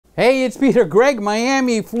Hey, it's Peter Gregg,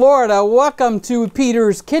 Miami, Florida. Welcome to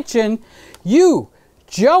Peter's Kitchen. You,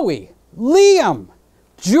 Joey, Liam,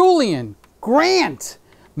 Julian, Grant,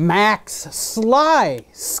 Max, Sly,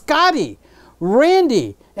 Scotty,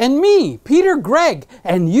 Randy, and me, Peter Gregg,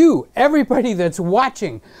 and you, everybody that's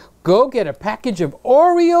watching, go get a package of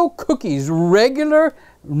Oreo cookies, regular,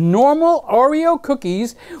 normal Oreo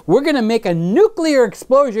cookies. We're gonna make a nuclear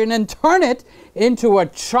explosion and turn it into a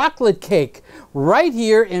chocolate cake right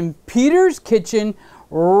here in Peter's Kitchen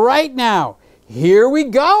right now. Here we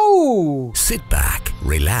go. Sit back,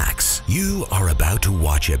 relax. You are about to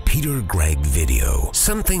watch a Peter Gregg video.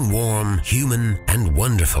 Something warm, human, and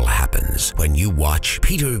wonderful happens when you watch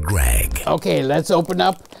Peter Gregg. Okay, let's open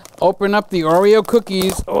up the Oreo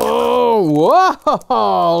cookies. Oh,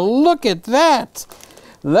 whoa, look at that.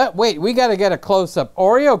 Wait, we gotta get a close-up.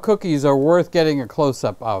 Oreo cookies are worth getting a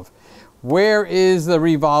close-up of. Where is the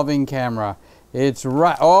revolving camera? It's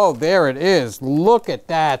right, oh, there it is. Look at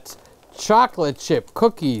that. Chocolate chip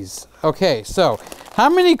cookies. Okay, so how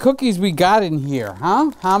many cookies we got in here,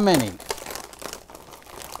 huh? How many?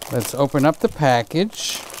 Let's open up the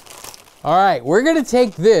package. All right, we're gonna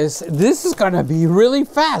take this. This is gonna be really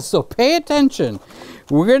fast, so pay attention.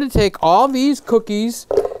 We're gonna take all these cookies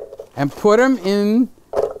and put them in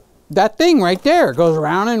that thing right there. It goes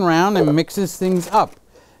round and round and mixes things up.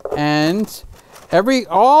 And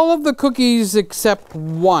all of the cookies except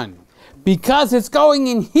one, because it's going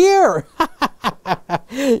in here.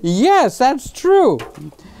 Yes, that's true.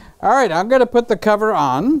 All right, I'm gonna put the cover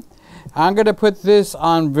on. I'm gonna put this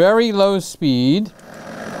on very low speed.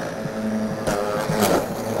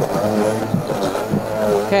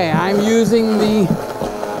 Okay, I'm using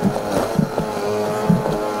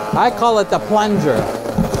I call it the plunger.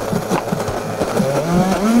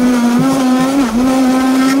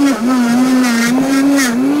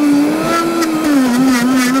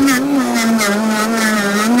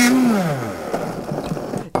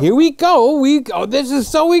 Here we go. This is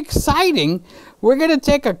so exciting. We're gonna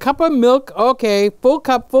take a cup of milk. Okay, full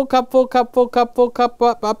cup, full cup, full cup, full cup, full cup,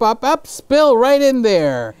 up, spill right in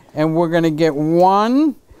there. And we're gonna get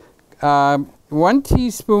one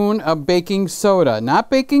teaspoon of baking soda. Not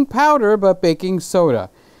baking powder, but baking soda.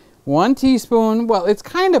 1 teaspoon, well, it's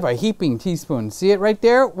kind of a heaping teaspoon. See it right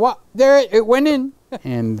there? There, it went in.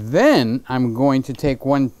 And then I'm going to take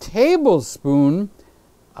 1 tablespoon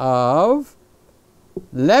of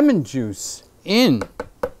lemon juice in.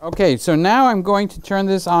 Okay, so now I'm going to turn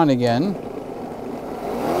this on again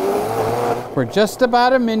for just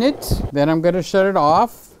about a minute. Then I'm going to shut it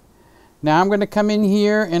off. Now I'm going to come in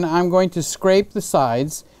here and I'm going to scrape the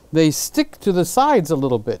sides. They stick to the sides a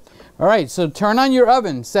little bit. All right, so turn on your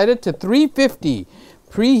oven. Set it to 350.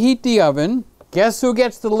 Preheat the oven. Guess who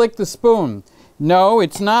gets to lick the spoon? No,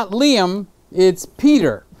 it's not Liam, it's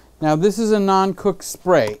Peter. Now this is a non-cook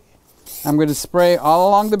spray. I'm going to spray all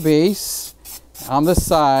along the base, on the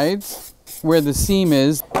sides, where the seam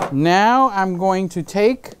is. Now I'm going to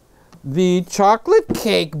take the chocolate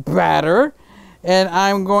cake batter and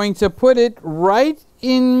I'm going to put it right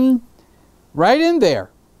in there.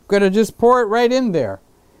 I'm going to just pour it right in there.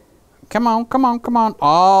 Come on, come on, come on.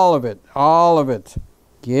 All of it, all of it.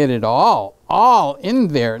 Get it all in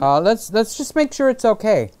there. Let's just make sure it's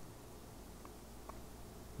okay.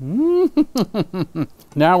 Now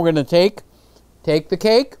we're going to take the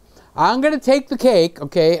cake. I'm going to take the cake,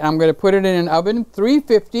 okay, I'm going to put it in an oven,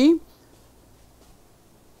 350.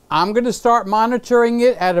 I'm going to start monitoring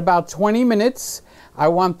it at about 20 minutes. I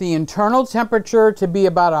want the internal temperature to be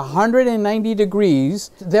about 190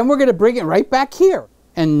 degrees. Then we're going to bring it right back here.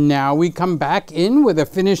 And now we come back in with a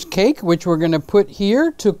finished cake, which we're going to put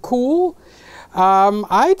here to cool.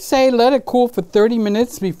 I'd say let it cool for 30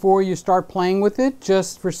 minutes before you start playing with it,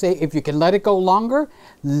 just for say, if you can let it go longer,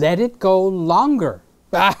 let it go longer.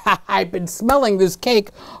 I've been smelling this cake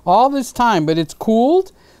all this time, but it's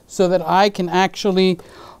cooled so that I can actually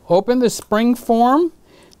open the spring form,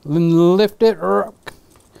 lift it, don't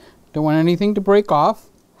want anything to break off.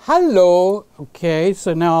 Hello. Okay,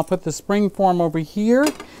 so now I'll put the spring form over here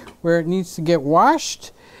where it needs to get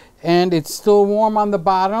washed. And it's still warm on the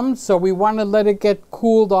bottom, so we want to let it get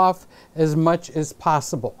cooled off as much as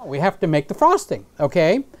possible. We have to make the frosting,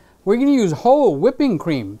 okay? We're going to use whole whipping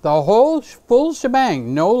cream, the whole full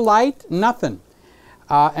shebang, no light, nothing.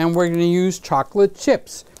 And we're going to use chocolate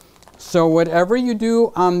chips. So whatever you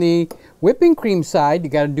do on the whipping cream side,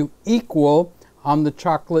 you got to do equal on the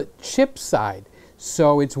chocolate chip side.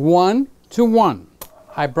 So it's 1 to 1.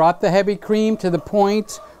 I brought the heavy cream to the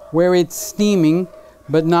point where it's steaming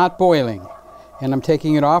but not boiling. And I'm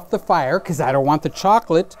taking it off the fire because I don't want the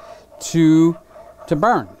chocolate to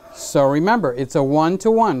burn. So remember, it's a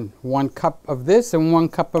 1-to-1. 1 cup of this and 1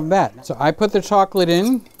 cup of that. So I put the chocolate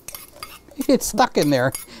in. It's stuck in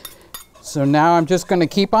there. So now I'm just going to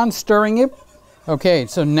keep on stirring it. Okay,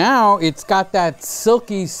 so now it's got that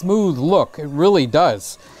silky smooth look. It really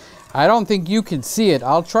does. I don't think you can see it.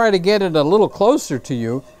 I'll try to get it a little closer to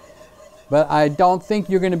you, but I don't think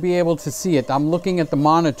you're going to be able to see it. I'm looking at the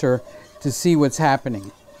monitor to see what's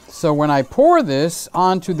happening. So when I pour this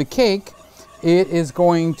onto the cake, it is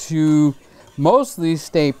going to mostly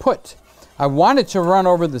stay put. I want it to run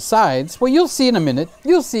over the sides. Well, you'll see in a minute.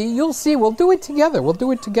 You'll see. We'll do it together.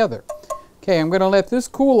 Okay, I'm going to let this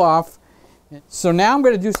cool off. So now I'm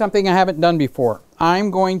going to do something I haven't done before.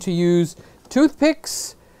 I'm going to use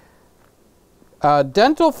toothpicks,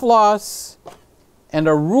 dental floss, and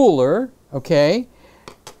a ruler, okay?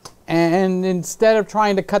 And instead of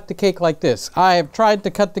trying to cut the cake like this, I have tried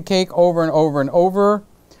to cut the cake over and over and over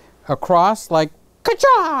across like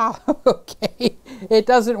ka-cha! Okay, it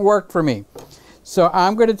doesn't work for me. So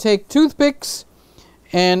I'm going to take toothpicks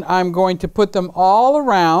and I'm going to put them all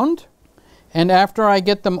around. And after I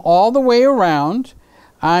get them all the way around,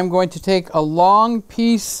 I'm going to take a long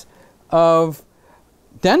piece of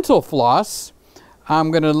dental floss.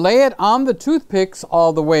 I'm going to lay it on the toothpicks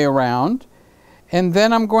all the way around. And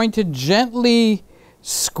then I'm going to gently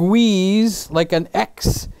squeeze like an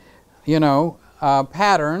X,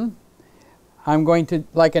 pattern. I'm going to,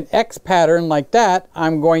 like an X pattern like that,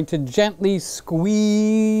 I'm going to gently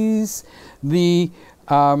squeeze the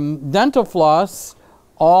dental floss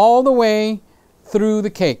all the way through the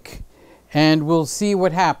cake, and we'll see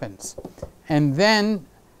what happens. And then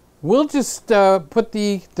we'll just put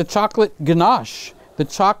the chocolate ganache, the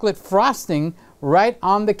chocolate frosting, right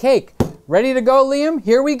on the cake. Ready to go, Liam?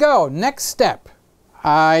 Here we go. Next step.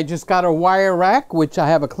 I just got a wire rack, which I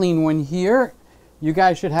have a clean one here. You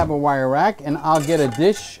guys should have a wire rack, and I'll get a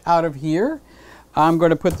dish out of here. I'm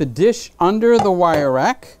going to put the dish under the wire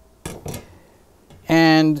rack.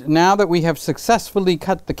 And now that we have successfully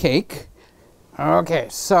cut the cake, okay,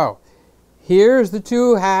 so here's the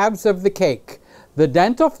 2 halves of the cake. The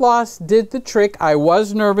dental floss did the trick. I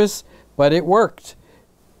was nervous, but it worked.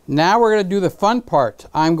 Now we're going to do the fun part.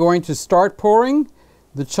 I'm going to start pouring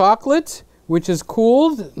the chocolate, which is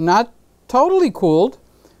cooled, not totally cooled.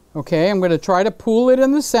 Okay, I'm going to try to pool it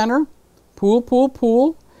in the center. Pool, pool,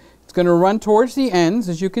 pool. It's going to run towards the ends,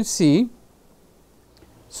 as you can see.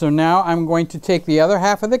 So now I'm going to take the other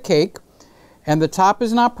half of the cake, and the top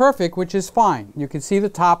is not perfect, which is fine. You can see the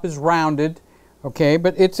top is rounded, okay,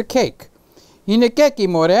 but it's a cake.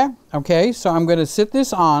 Okay, so I'm going to sit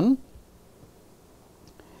this on.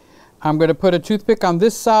 I'm going to put a toothpick on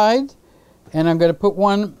this side, and I'm going to put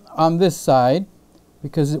one on this side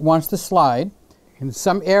because it wants to slide. In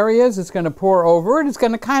some areas, it's going to pour over, and it's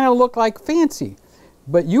going to kind of look like fancy.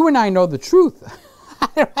 But you and I know the truth. I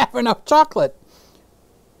don't have enough chocolate.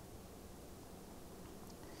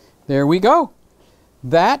 There we go.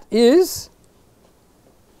 That is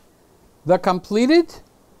the completed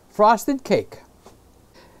frosted cake.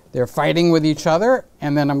 They're fighting with each other,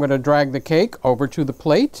 and then I'm going to drag the cake over to the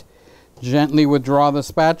plate, gently withdraw the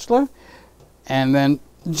spatula, and then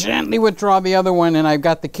gently withdraw the other one, and I've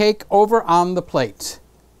got the cake over on the plate.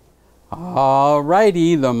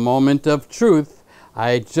 Alrighty, the moment of truth.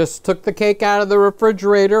 I just took the cake out of the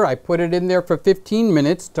refrigerator. I put it in there for 15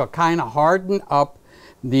 minutes to kind of harden up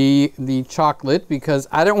the chocolate because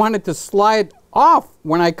I don't want it to slide off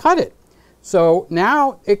when I cut it. So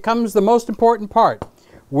now it comes the most important part.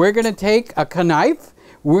 We're going to take a knife,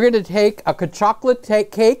 we're going to take a chocolate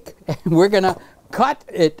cake, and we're going to cut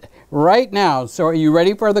it right now. So are you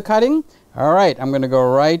ready for the cutting? All right, I'm going to go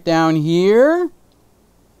right down here.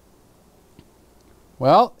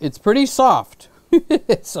 Well, it's pretty soft.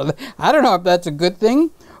 So I don't know if that's a good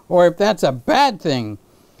thing or if that's a bad thing.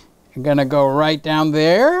 I'm going to go right down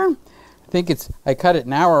there. I think I cut it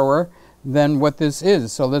narrower than what this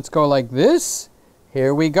is. So let's go like this.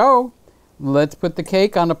 Here we go. Let's put the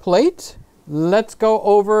cake on a plate. Let's go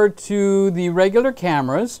over to the regular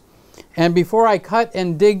cameras. And before I cut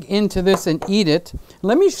and dig into this and eat it,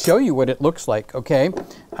 let me show you what it looks like, okay?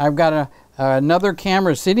 I've got another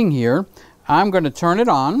camera sitting here. I'm going to turn it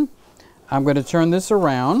on. I'm going to turn this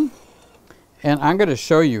around. And I'm going to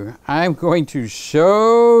show you. I'm going to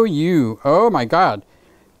show you. Oh my God.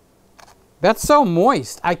 That's so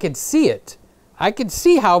moist. I could see it. I could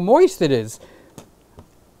see how moist it is.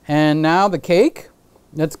 And now the cake.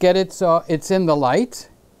 Let's get it so it's in the light.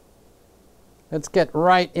 Let's get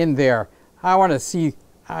right in there. I want to see.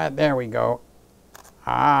 There we go.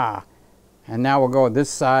 And now we'll go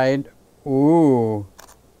this side. Ooh.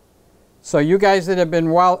 So you guys that have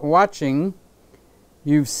been watching,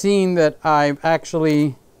 you've seen that I've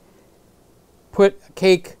actually put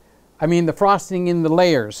the frosting in the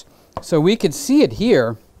layers. So we could see it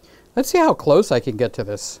here. Let's see how close I can get to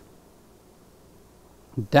this.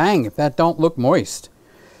 Dang, if that don't look moist.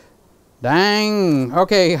 Dang.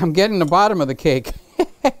 Okay, I'm getting the bottom of the cake.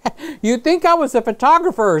 You'd think I was a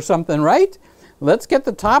photographer or something, right? Let's get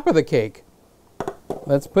the top of the cake.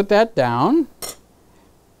 Let's put that down.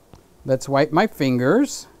 Let's wipe my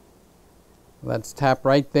fingers. Let's tap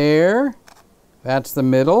right there. That's the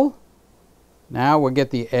middle. Now we'll get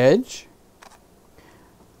the edge.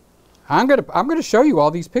 I'm gonna show you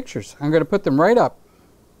all these pictures. I'm gonna put them right up.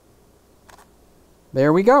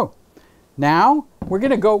 There we go. Now we're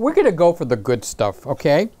gonna go for the good stuff,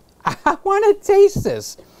 okay? I want to taste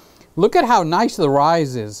this. Look at how nice the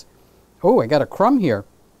rise is. Oh, I got a crumb here.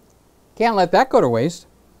 Can't let that go to waste.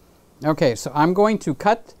 Okay, so I'm going to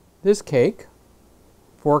cut this cake.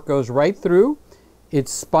 Fork goes right through.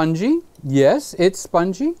 It's spongy. Yes, it's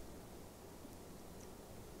spongy.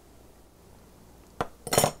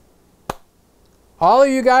 All of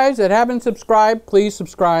you guys that haven't subscribed, please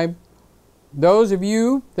subscribe. Those of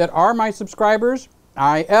you that are my subscribers,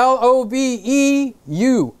 I love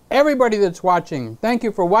you. Everybody that's watching, thank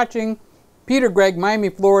you for watching. Peter Gregg, Miami,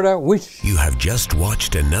 Florida. You have just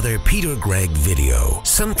watched another Peter Gregg video.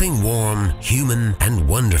 Something warm, human, and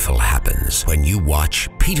wonderful happens when you watch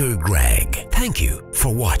Peter Gregg. Thank you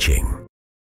for watching.